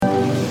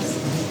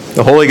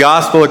The Holy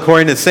Gospel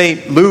according to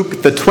St.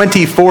 Luke, the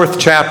 24th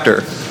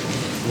chapter.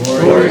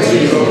 Glory to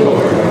you,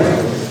 Lord.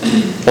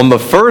 On the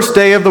first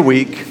day of the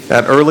week,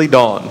 at early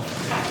dawn,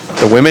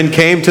 the women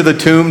came to the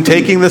tomb,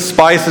 taking the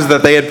spices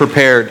that they had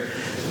prepared.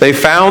 They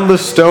found the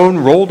stone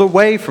rolled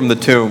away from the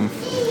tomb.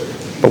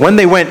 But when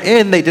they went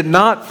in, they did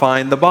not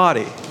find the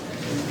body.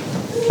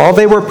 While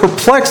they were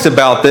perplexed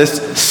about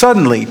this,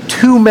 suddenly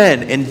 2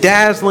 men in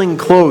dazzling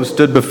clothes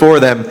stood before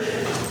them.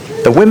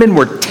 The women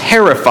were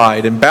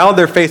terrified and bowed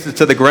their faces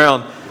to the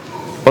ground.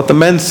 But the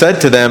men said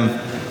to them,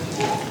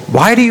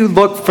 "Why do you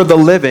look for the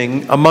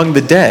living among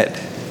the dead?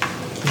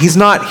 He's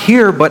not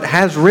here, but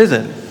has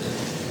risen.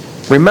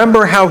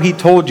 Remember how he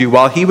told you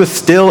while he was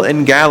still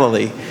in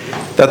Galilee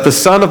that the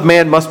Son of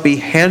Man must be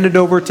handed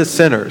over to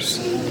sinners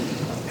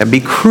and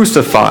be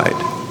crucified,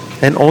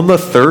 and on the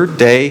 3rd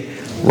day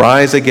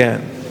rise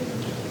again."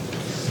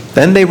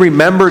 Then they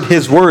remembered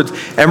his words,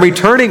 and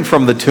returning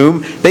from the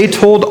tomb, they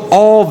told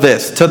all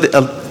this to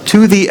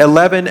the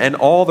 11 and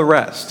all the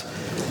rest.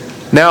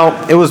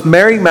 Now it was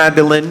Mary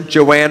Magdalene,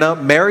 Joanna,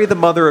 Mary the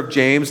mother of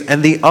James,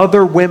 and the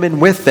other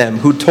women with them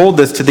who told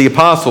this to the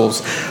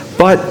apostles.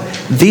 But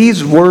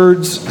these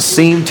words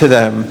seemed to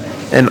them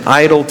an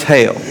idle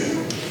tale,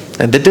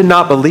 and they did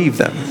not believe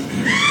them.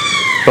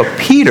 But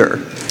Peter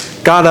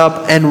got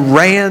up and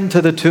ran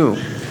to the tomb.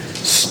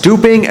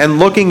 Stooping and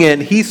looking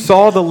in, he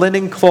saw the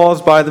linen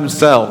cloths by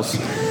themselves.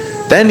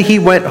 Then he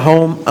went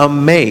home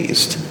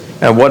amazed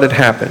at what had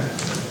happened.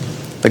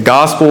 The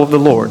Gospel of the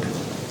Lord.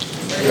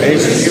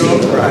 Praise to you, O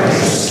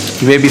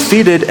Christ. You may be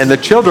seated, and the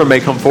children may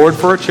come forward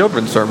for a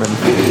children's sermon.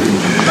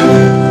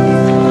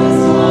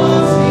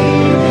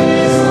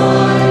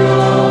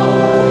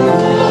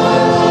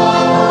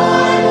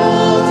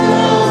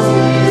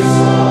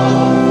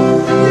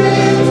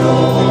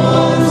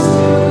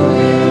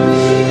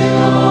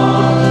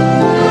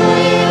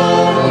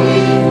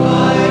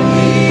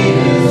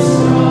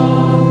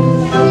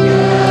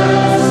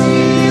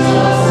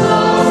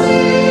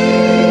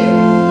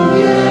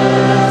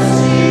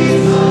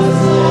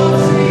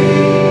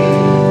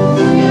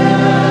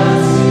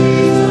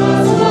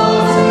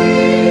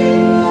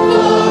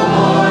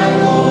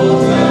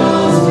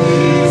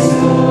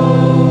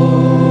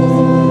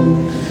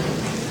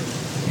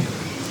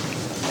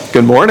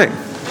 Good morning.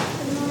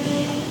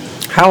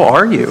 How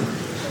are you?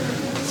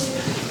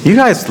 You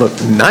guys look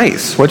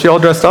nice. What you all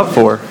dressed up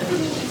for?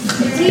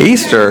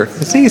 Easter.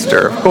 It's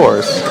Easter, of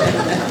course.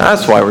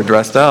 That's why we're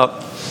dressed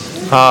up.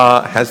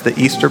 Has the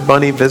Easter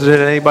Bunny visited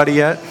anybody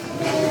yet?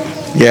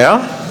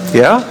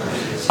 Yeah?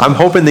 I'm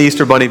hoping the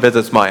Easter Bunny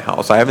visits my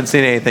house. I haven't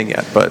seen anything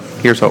yet, but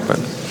here's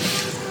hoping.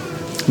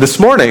 This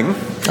morning,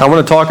 I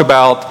want to talk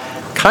about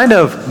kind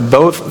of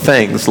both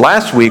things.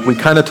 Last week, we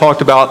kind of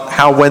talked about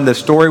how when the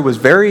story was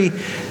very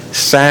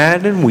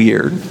sad and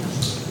weird,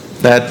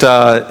 that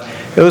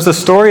it was a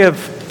story of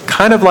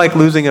kind of like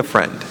losing a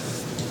friend,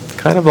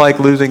 kind of like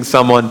losing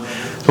someone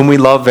whom we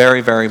love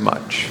very, very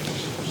much.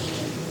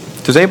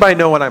 Does anybody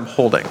know what I'm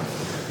holding?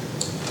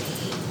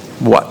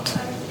 What?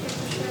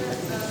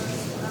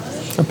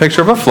 A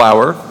picture of a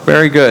flower.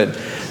 Very good.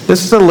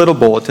 This is a little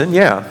bulletin.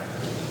 Yeah.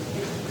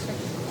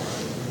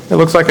 It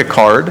looks like a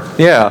card.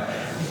 Yeah.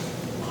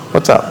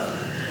 What's up?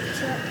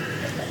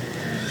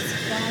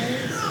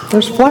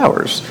 There's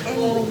flowers.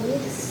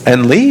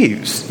 And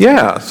leaves.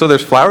 Yeah, so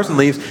there's flowers and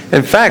leaves.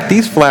 In fact,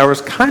 these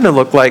flowers kind of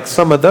look like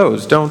some of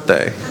those, don't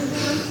they?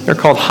 They're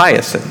called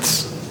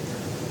hyacinths.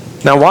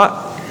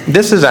 Now,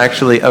 this is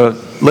actually a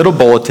little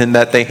bulletin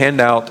that they hand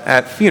out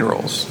at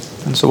funerals.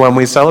 And so when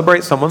we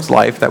celebrate someone's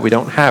life that we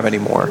don't have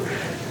anymore,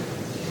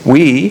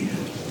 we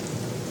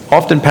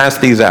often pass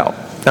these out.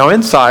 Now,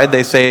 inside,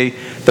 they say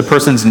the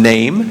person's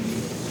name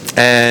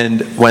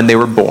and when they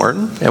were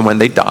born and when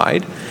they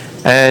died.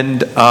 And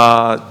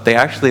they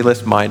actually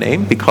list my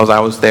name because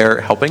I was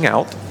there helping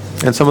out,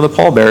 and some of the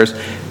pallbearers.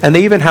 And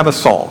they even have a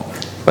psalm.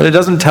 But it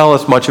doesn't tell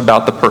us much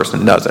about the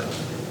person, does it?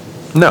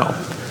 No.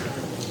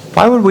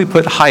 Why would we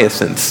put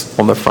hyacinths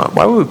on the front?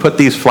 Why would we put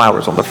these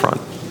flowers on the front?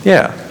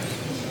 Yeah.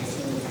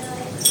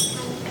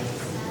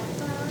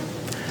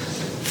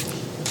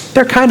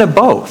 They're kind of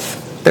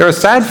both. They're a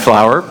sad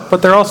flower,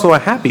 but they're also a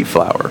happy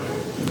flower.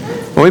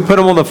 When we put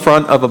them on the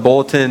front of a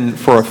bulletin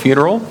for a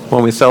funeral,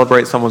 when we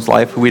celebrate someone's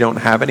life who we don't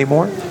have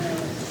anymore,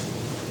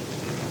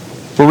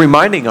 we're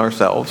reminding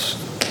ourselves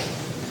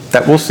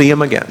that we'll see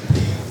him again.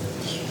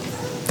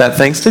 That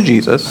thanks to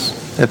Jesus,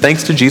 and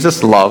thanks to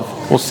Jesus' love,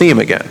 we'll see him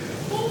again.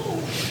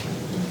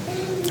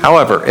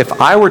 However,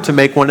 if I were to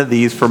make one of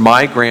these for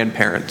my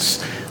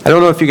grandparents, I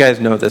don't know if you guys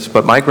know this,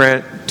 but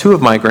 2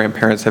 of my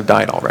grandparents have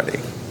died already.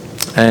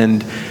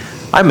 And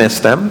I miss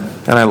them,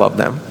 and I love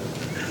them.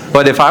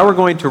 But if I were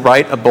going to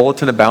write a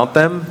bulletin about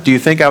them, do you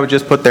think I would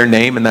just put their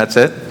name and that's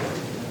it?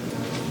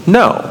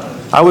 No.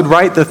 I would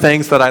write the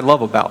things that I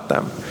love about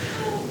them.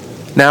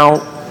 Now,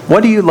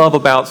 what do you love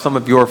about some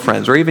of your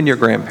friends or even your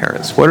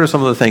grandparents? What are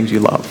some of the things you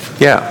love?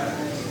 Yeah.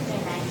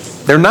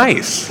 They're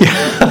nice.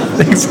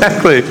 Yeah,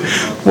 exactly.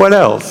 What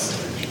else?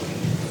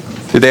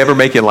 Do they ever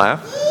make you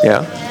laugh?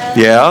 Yeah.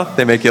 Yeah,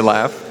 they make you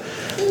laugh.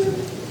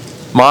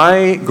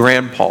 My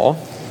grandpa,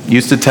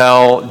 used to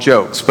tell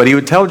jokes, but he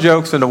would tell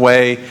jokes in a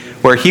way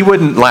where he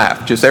wouldn't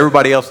laugh, just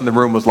everybody else in the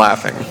room was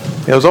laughing.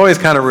 It was always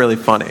kind of really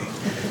funny.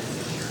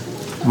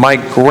 My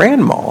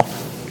grandma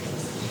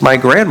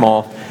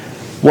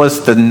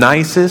was the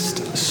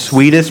nicest,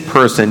 sweetest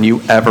person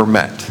you ever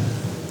met.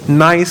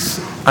 Nice.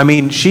 I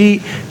mean,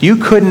 you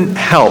couldn't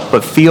help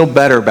but feel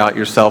better about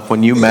yourself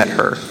when you met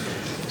her.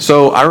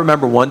 So I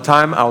remember one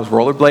time I was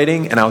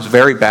rollerblading and I was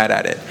very bad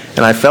at it.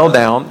 And I fell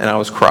down and I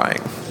was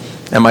crying.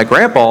 And my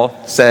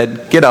grandpa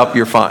said, "Get up,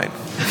 you're fine."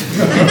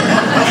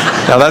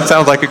 Now that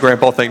sounds like a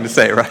grandpa thing to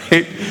say,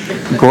 right?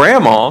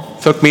 Grandma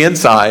took me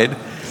inside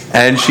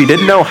and she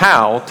didn't know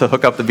how to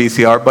hook up the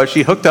VCR, but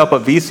she hooked up a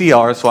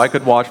VCR so I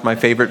could watch my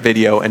favorite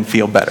video and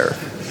feel better.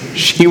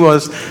 She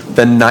was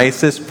the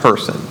nicest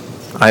person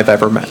I've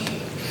ever met.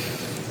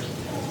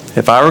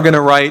 If I were going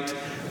to write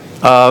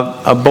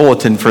a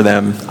bulletin for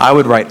them, I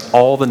would write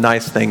all the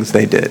nice things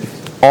they did,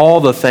 all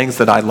the things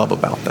that I love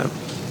about them.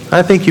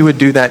 I think you would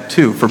do that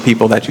too for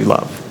people that you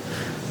love.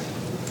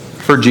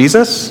 For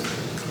Jesus,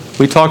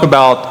 we talk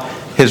about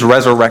his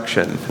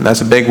resurrection, and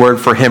that's a big word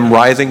for him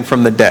rising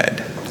from the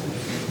dead.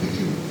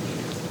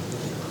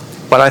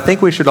 But I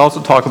think we should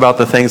also talk about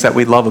the things that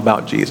we love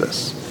about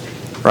Jesus,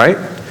 right?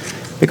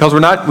 Because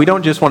we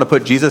don't just want to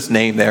put Jesus'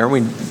 name there.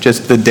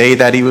 Just the day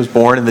that he was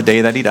born and the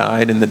day that he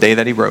died and the day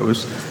that he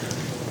rose.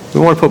 We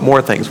want to put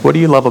more things. What do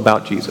you love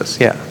about Jesus?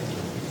 Yeah.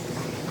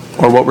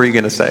 Or what were you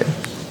going to say?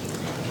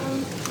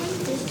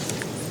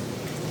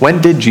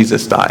 When did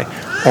Jesus die?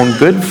 On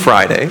Good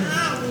Friday.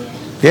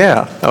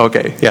 Yeah.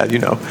 Okay. Yeah, you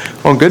know.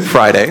 On Good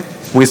Friday,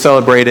 we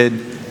celebrated,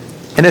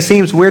 and it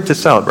seems weird to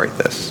celebrate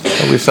this,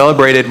 but we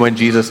celebrated when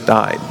Jesus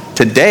died.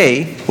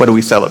 Today, what do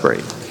we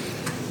celebrate?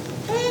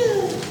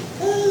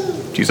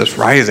 Jesus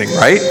rising,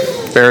 right?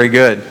 Very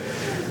good.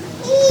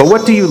 But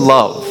what do you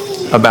love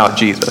about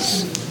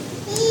Jesus?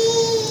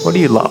 What do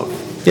you love?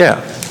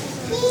 Yeah.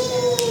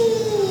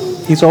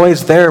 He's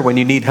always there when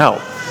you need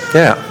help.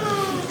 Yeah.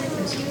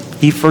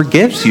 He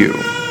forgives you.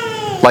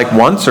 Like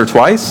once or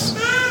twice?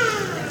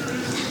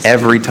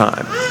 Every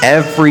time.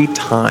 Every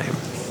time.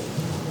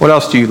 What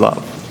else do you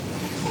love?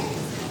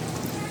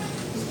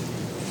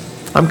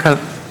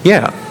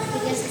 Yeah.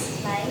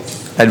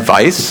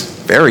 Advice.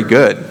 Very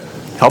good.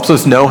 Helps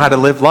us know how to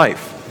live life.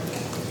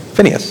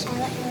 Phineas.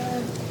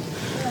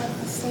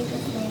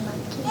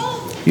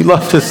 You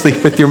love to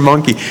sleep with your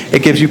monkey.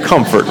 It gives you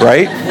comfort,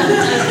 right?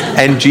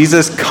 And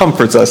Jesus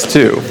comforts us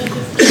too.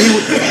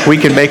 We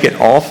can make it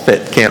all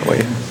fit, can't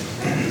we?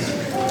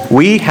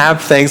 We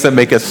have things that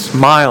make us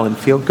smile and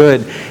feel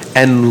good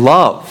and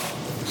love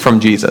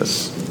from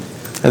Jesus.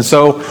 And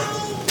so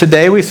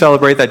today we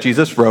celebrate that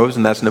Jesus rose,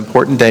 and that's an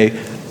important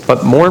day.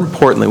 But more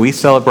importantly, we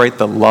celebrate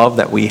the love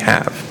that we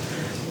have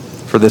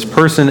for this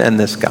person and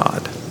this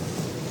God.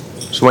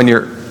 So when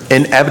you're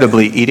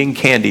inevitably eating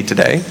candy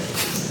today,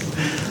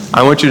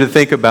 I want you to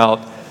think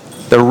about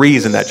the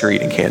reason that you're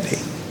eating candy.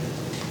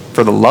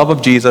 For the love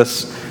of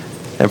Jesus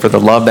and for the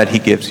love that he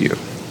gives you.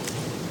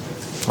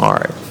 All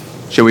right.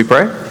 Should we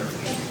pray?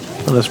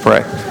 Let's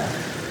pray.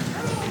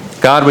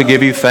 God, we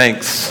give you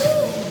thanks.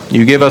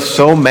 You give us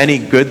so many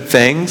good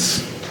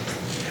things.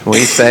 We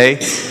say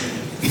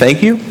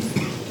thank you,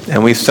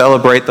 and we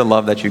celebrate the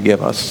love that you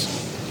give us.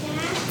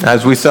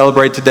 As we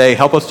celebrate today,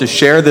 help us to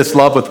share this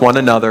love with one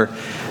another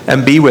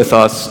and be with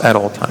us at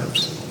all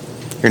times.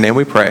 In your name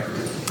we pray.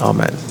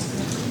 Amen.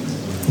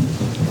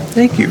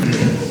 Thank you.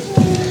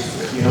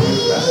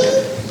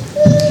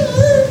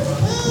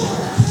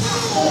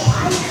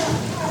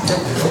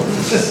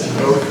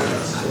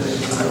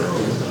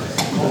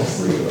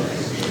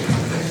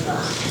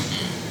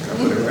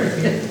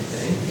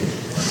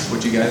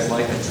 Would you guys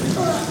like it?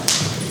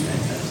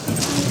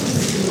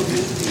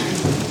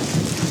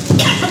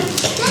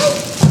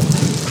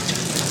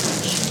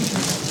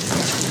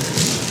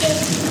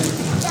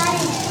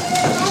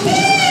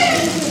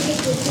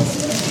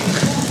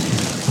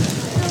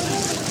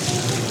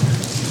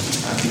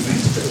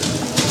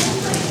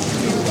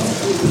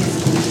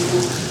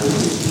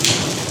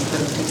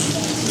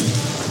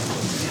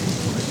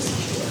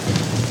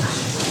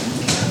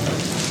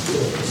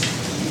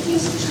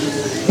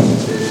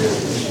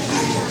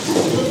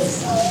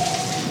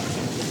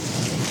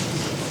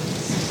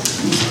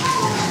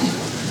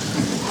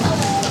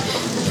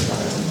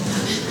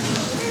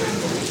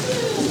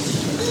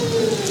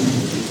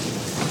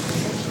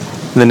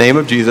 In the name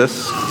of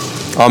Jesus,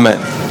 amen.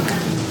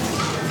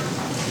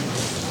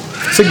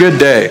 It's a good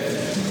day.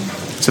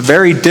 It's a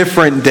very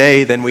different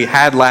day than we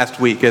had last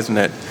week, isn't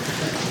it?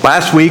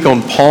 Last week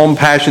on Palm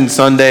Passion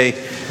Sunday,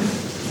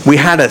 we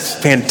had a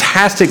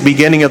fantastic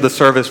beginning of the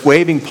service,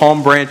 waving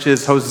palm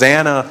branches,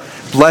 Hosanna,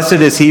 blessed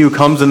is he who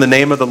comes in the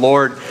name of the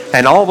Lord.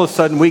 And all of a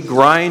sudden we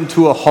grind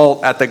to a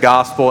halt at the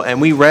gospel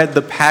and we read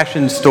the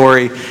Passion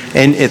story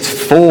in its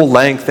full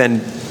length,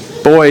 and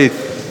boy,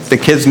 the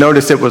kids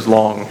noticed it was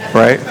long,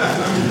 right?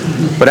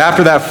 But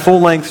after that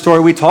full-length story,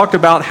 we talked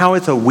about how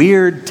it's a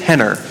weird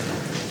tenor.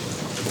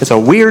 It's a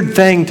weird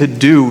thing to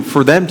do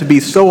for them to be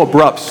so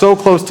abrupt, so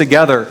close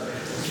together.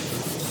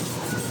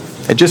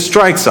 It just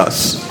strikes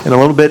us in a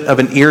little bit of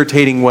an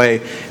irritating way.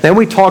 Then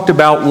we talked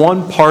about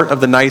one part of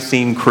the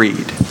Nicene Creed.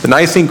 The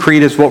Nicene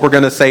Creed is what we're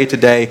going to say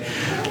today.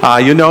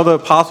 You know the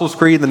Apostles'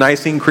 Creed, the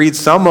Nicene Creed.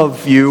 Some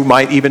of you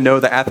might even know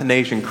the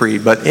Athanasian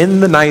Creed. But in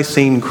the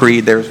Nicene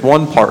Creed, there's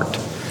one part.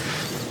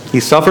 He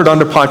suffered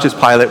under Pontius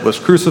Pilate, was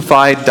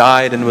crucified,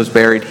 died, and was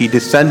buried. He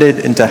descended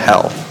into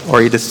hell,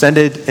 or he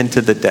descended into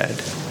the dead.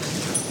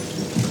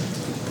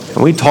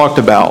 And we talked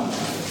about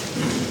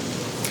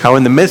how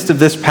in the midst of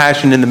this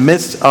passion, in the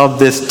midst of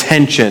this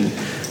tension,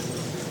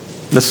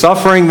 the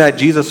suffering that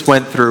Jesus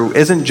went through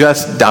isn't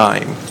just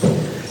dying.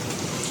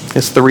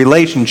 It's the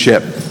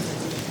relationship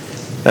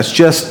that's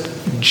just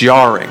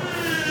jarring.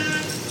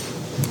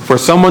 For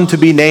someone to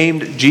be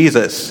named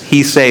Jesus,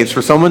 he saves.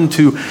 For someone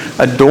to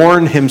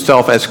adorn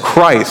himself as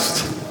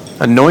Christ,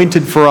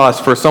 anointed for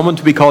us. For someone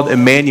to be called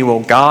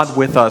Emmanuel, God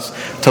with us.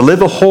 To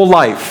live a whole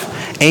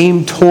life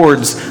aimed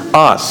towards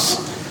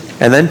us.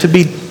 And then to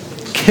be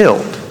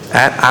killed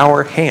at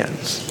our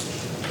hands.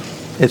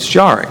 It's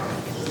jarring.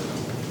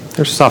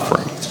 There's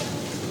suffering.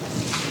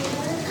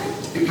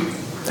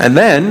 And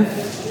then,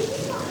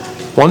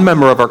 one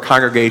member of our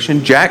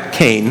congregation, Jack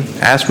Kane,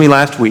 asked me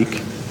last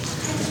week,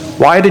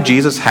 why did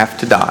Jesus have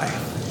to die?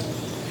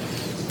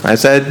 I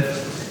said,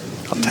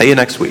 I'll tell you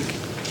next week.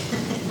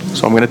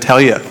 So I'm going to tell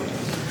you.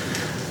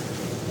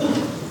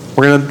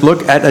 We're going to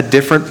look at a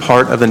different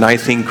part of the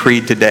Nicene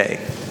Creed today.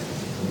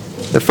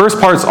 The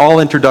first part is all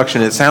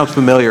introduction. It sounds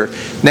familiar.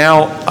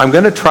 Now, I'm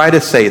going to try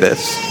to say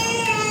this,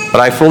 but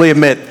I fully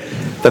admit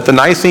that the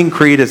Nicene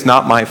Creed is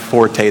not my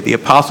forte. The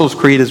Apostles'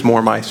 Creed is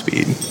more my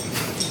speed.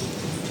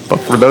 But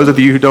for those of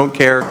you who don't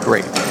care,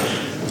 great.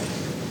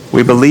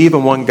 We believe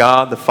in one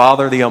God, the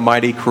Father, the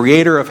Almighty,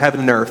 creator of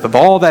heaven and earth, of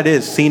all that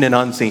is seen and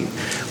unseen.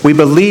 We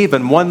believe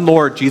in one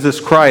Lord,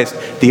 Jesus Christ,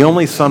 the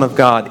only Son of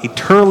God,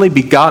 eternally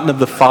begotten of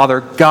the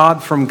Father,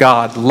 God from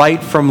God,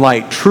 light from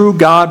light, true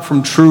God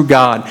from true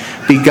God,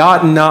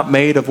 begotten, not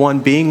made, of one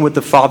being with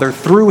the Father.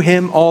 Through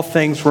him all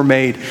things were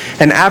made.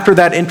 And after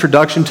that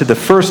introduction to the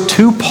first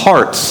two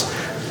parts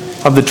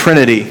of the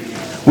Trinity,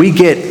 we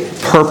get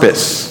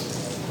purpose.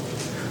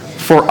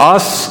 For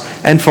us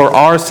and for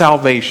our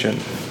salvation,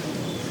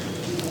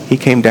 he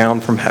came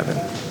down from heaven.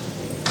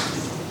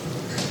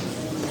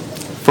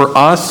 For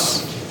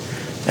us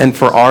and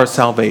for our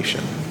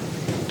salvation.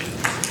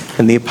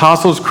 In the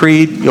Apostles'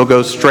 Creed, you'll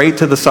go straight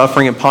to the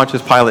suffering in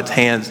Pontius Pilate's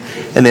hands.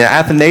 In the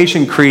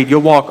Athanasian Creed,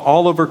 you'll walk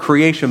all over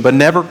creation, but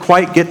never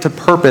quite get to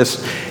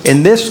purpose.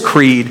 In this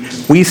creed,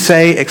 we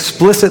say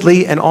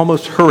explicitly and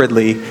almost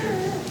hurriedly,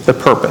 the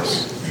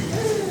purpose.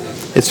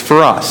 It's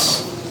for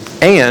us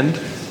and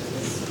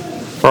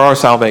for our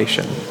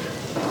salvation.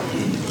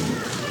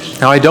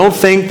 Now, I don't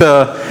think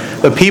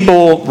the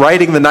people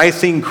writing the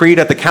Nicene Creed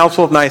at the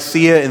Council of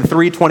Nicaea in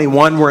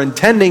 321 were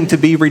intending to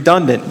be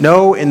redundant.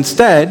 No,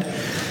 instead,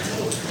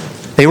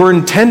 they were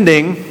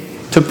intending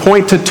to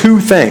point to two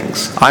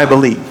things, I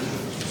believe.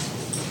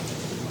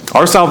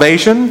 Our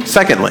salvation,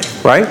 secondly,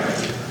 right?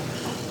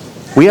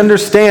 We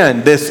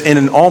understand this in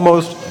an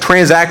almost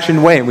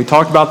transaction way. We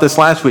talked about this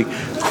last week.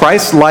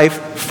 Christ's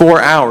life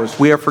for ours.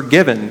 We are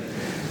forgiven.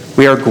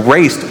 We are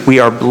graced. We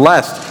are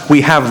blessed.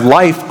 We have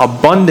life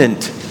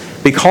abundant.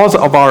 Because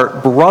of our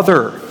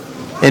brother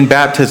in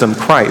baptism,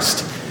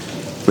 Christ,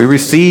 we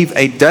receive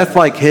a death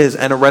like his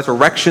and a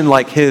resurrection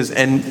like his,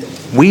 and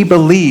we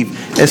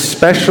believe,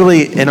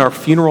 especially in our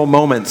funeral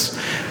moments,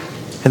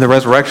 in the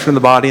resurrection of the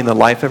body and the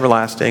life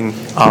everlasting.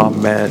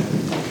 Amen.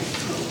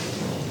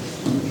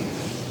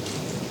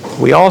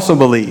 We also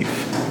believe,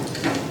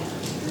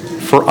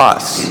 for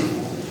us,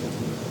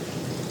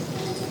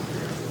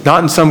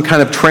 not in some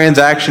kind of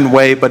transaction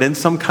way, but in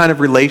some kind of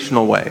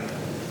relational way,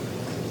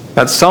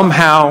 that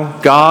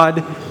somehow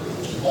God,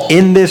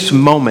 in this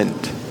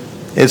moment,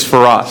 is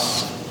for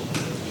us.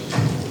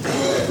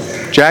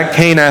 Jack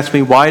Kane asked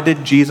me, why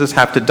did Jesus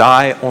have to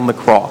die on the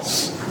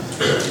cross?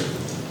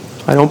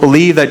 I don't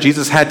believe that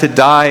Jesus had to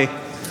die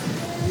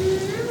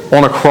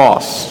on a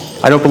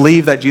cross. I don't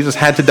believe that Jesus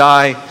had to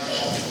die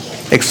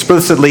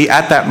explicitly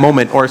at that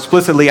moment or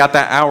explicitly at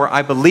that hour.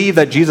 I believe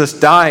that Jesus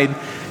died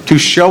to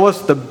show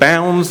us the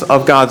bounds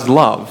of God's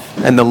love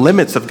and the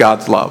limits of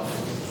God's love.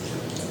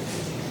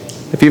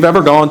 If you've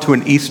ever gone to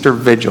an Easter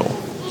vigil,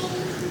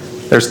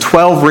 there's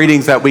 12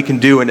 readings that we can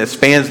do, and it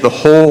spans the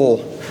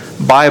whole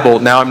Bible.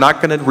 Now, I'm not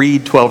going to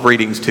read 12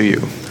 readings to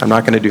you. I'm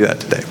not going to do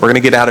that today. We're going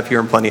to get out of here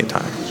in plenty of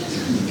time.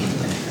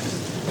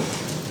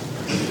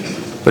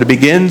 But it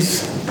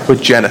begins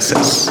with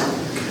Genesis.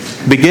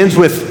 It begins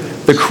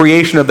with the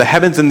creation of the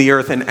heavens and the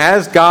earth. And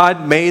as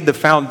God made the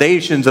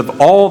foundations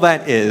of all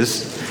that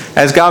is,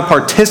 as God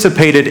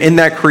participated in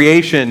that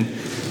creation,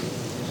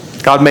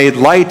 God made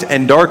light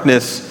and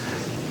darkness.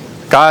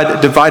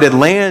 God divided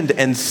land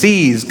and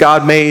seas.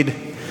 God made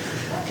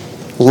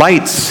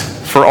lights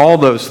for all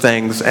those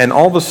things. And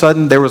all of a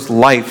sudden there was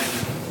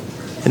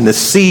life in the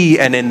sea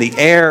and in the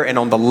air and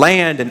on the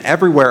land and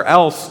everywhere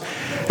else.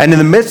 And in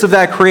the midst of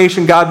that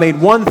creation, God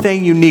made one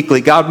thing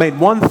uniquely. God made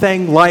one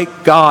thing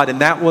like God,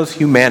 and that was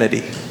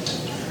humanity.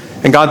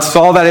 And God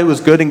saw that it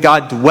was good, and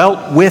God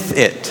dwelt with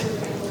it.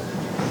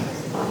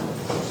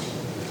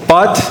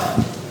 But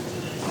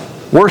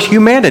we're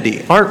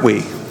humanity, aren't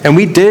we? And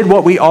we did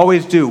what we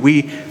always do.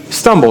 We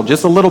stumbled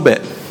just a little bit.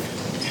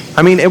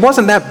 I mean, it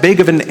wasn't that big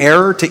of an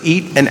error to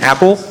eat an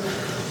apple.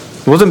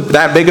 It wasn't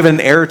that big of an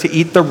error to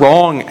eat the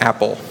wrong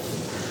apple.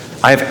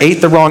 I have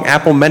ate the wrong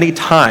apple many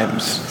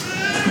times.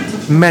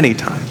 Many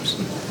times.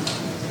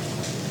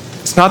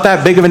 It's not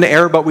that big of an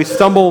error, but we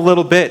stumble a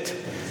little bit.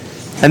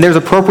 And there's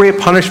appropriate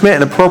punishment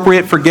and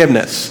appropriate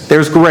forgiveness.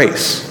 There's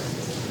grace.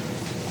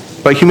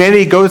 But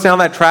humanity goes down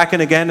that track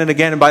and again,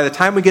 and by the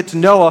time we get to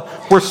Noah,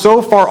 we're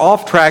so far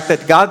off track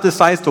that God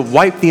decides to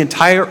wipe the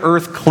entire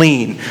earth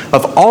clean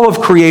of all of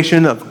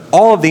creation, of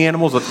all of the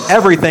animals, of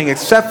everything,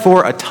 except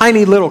for a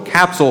tiny little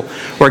capsule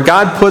where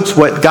God puts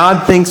what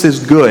God thinks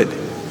is good.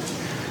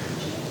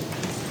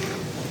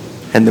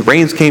 And the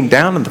rains came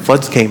down and the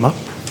floods came up.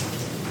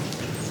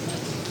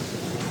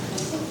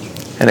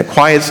 And it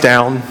quiets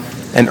down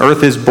and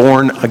earth is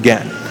born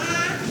again.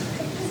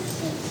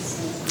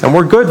 And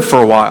we're good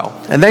for a while.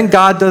 And then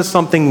God does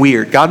something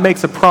weird. God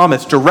makes a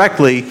promise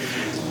directly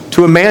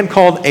to a man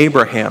called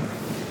Abraham.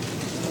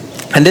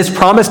 And this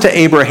promise to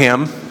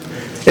Abraham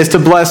is to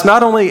bless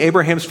not only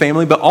Abraham's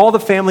family, but all the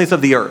families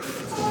of the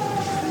earth.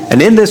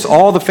 And in this,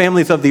 all the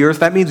families of the earth,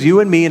 that means you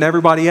and me and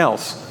everybody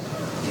else.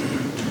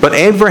 But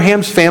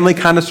Abraham's family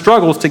kind of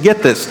struggles to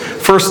get this.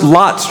 First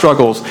Lot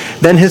struggles,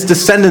 then his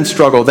descendants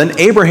struggle, then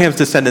Abraham's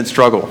descendants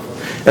struggle.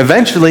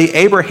 Eventually,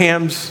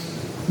 Abraham's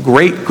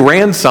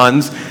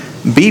great-grandsons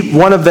beat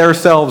one of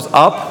themselves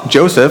up,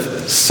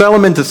 Joseph, sell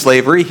him into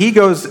slavery. He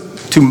goes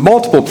to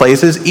multiple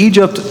places,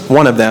 Egypt,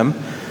 one of them.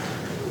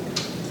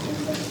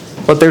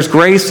 But there's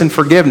grace and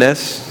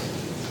forgiveness.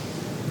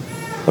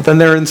 But then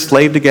they're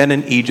enslaved again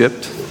in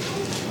Egypt.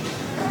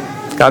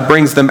 God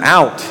brings them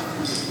out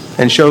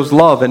and shows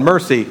love and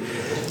mercy.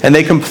 And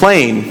they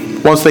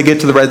complain once they get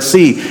to the Red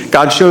Sea.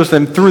 God shows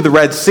them through the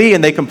Red Sea,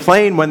 and they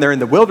complain when they're in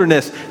the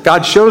wilderness.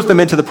 God shows them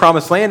into the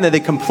Promised Land, and they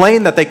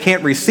complain that they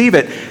can't receive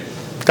it.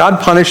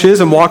 God punishes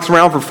and walks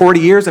around for 40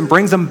 years and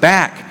brings them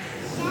back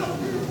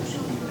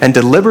and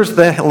delivers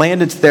the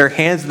land into their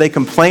hands. They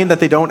complain that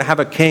they don't have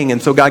a king,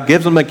 and so God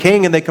gives them a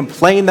king, and they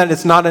complain that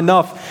it's not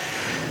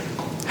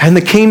enough. And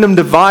the kingdom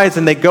divides,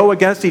 and they go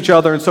against each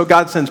other, and so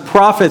God sends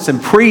prophets and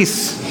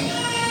priests,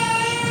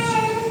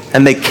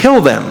 and they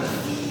kill them.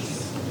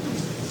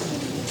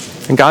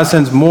 And God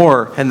sends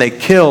more, and they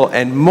kill,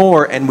 and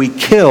more, and we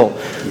kill.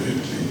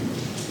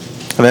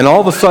 And then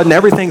all of a sudden,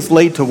 everything's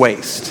laid to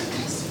waste.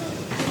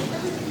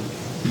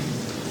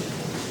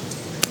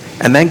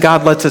 And then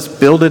God lets us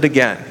build it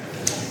again.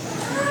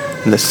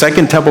 And the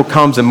second temple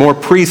comes, and more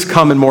priests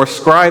come, and more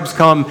scribes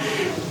come.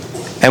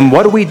 And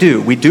what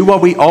do? We do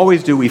what we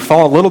always do. We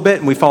fall a little bit,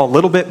 and we fall a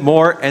little bit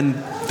more, and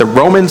the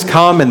Romans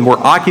come, and we're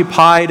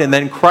occupied, and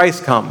then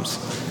Christ comes.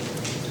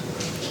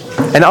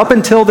 And up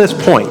until this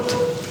point,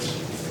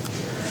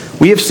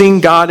 we have seen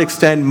God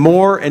extend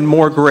more and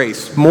more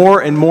grace,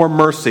 more and more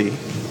mercy.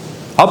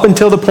 Up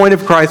until the point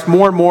of Christ,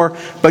 more and more,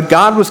 but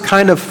God was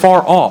kind of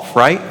far off,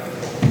 right?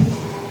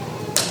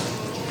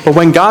 But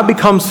when God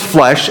becomes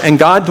flesh and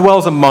God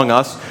dwells among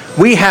us,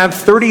 we have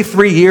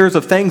 33 years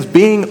of things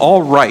being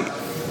all right.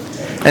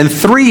 And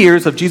 3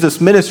 years of Jesus'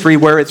 ministry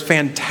where it's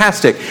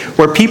fantastic,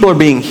 where people are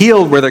being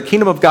healed, where the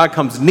kingdom of God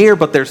comes near,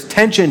 but there's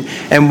tension.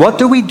 And what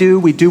do? We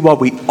do what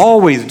we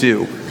always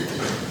do.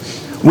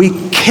 We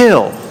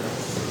kill.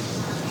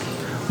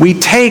 We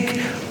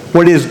take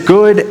what is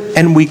good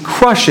and we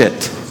crush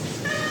it.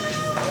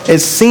 It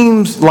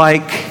seems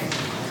like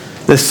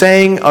the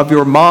saying of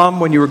your mom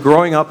when you were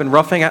growing up and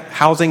roughing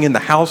housing in the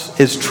house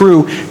is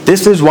true.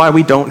 This is why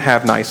we don't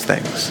have nice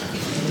things.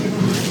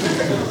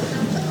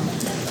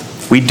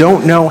 We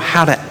don't know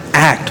how to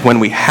act when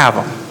we have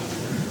them.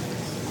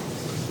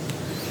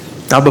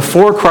 Now,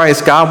 before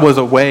Christ, God was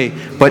away,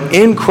 but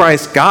in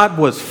Christ, God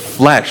was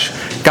flesh.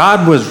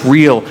 God was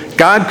real.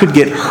 God could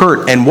get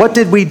hurt. And what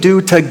did we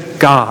do to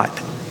God?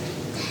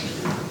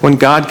 When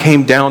God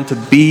came down to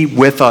be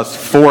with us,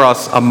 for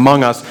us,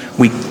 among us,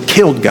 we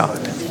killed God.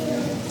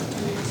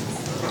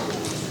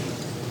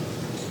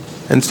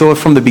 And so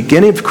from the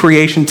beginning of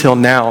creation till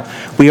now,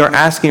 we are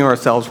asking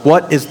ourselves,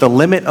 what is the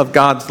limit of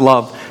God's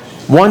love?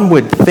 One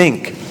would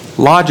think,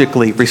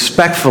 logically,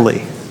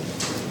 respectfully,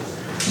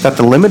 that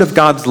the limit of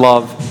God's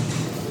love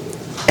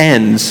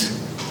ends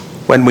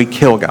when we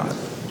kill God.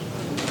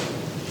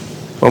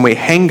 When we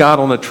hang God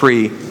on a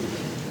tree,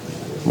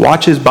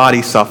 watch his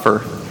body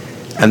suffer,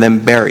 and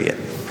then bury it.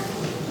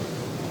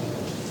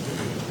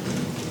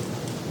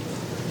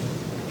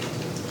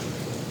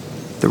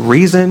 The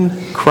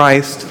reason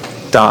Christ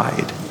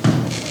died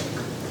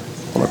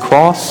on the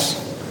cross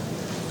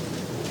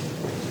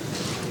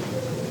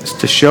is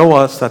to show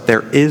us that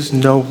there is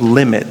no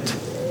limit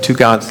to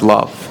God's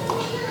love.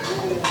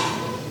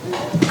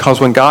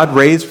 Because when God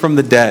raised from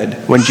the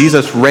dead, when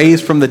Jesus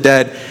raised from the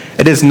dead,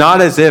 it is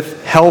not as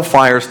if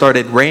hellfire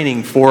started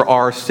raining for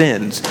our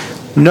sins.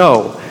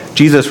 No,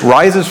 Jesus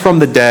rises from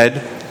the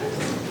dead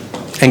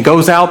and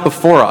goes out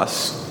before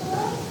us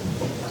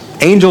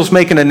Angels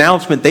make an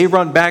announcement. They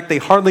run back. They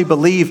hardly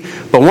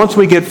believe. But once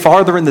we get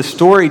farther in the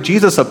story,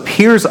 Jesus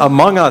appears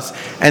among us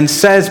and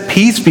says,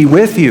 "Peace be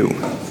with you."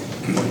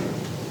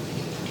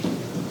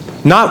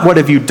 Not what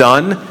have you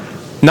done?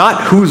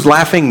 Not who's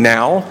laughing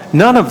now?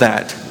 None of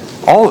that.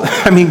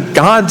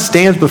 God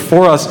stands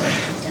before us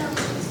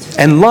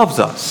and loves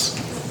us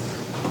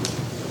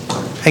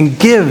and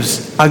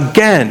gives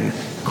again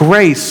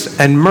grace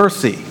and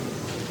mercy.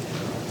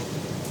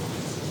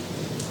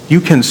 You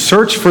can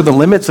search for the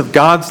limits of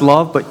God's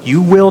love, but you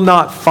will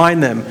not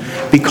find them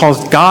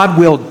because God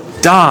will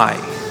die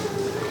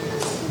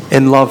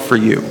in love for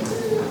you.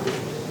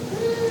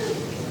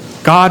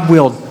 God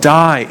will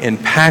die in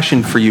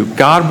passion for you.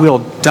 God will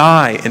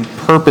die in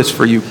purpose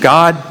for you.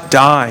 God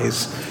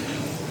dies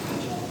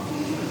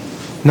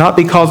not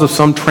because of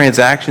some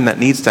transaction that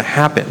needs to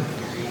happen,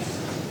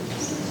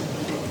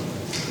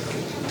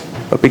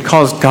 but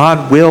because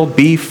God will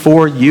be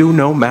for you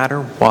no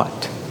matter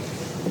what.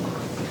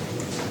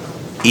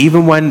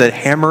 Even when the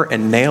hammer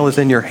and nail is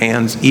in your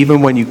hands,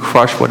 even when you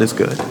crush what is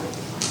good.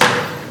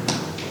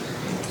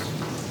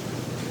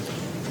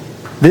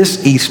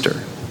 This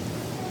Easter,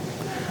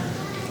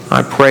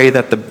 I pray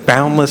that the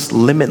boundless,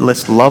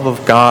 limitless love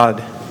of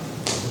God,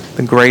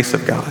 the grace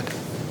of God,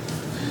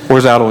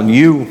 pours out on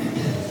you,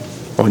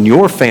 on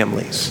your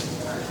families,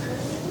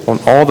 on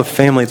all the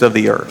families of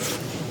the earth.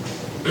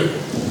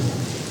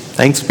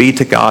 Thanks be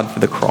to God for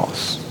the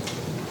cross.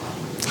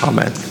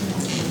 Amen.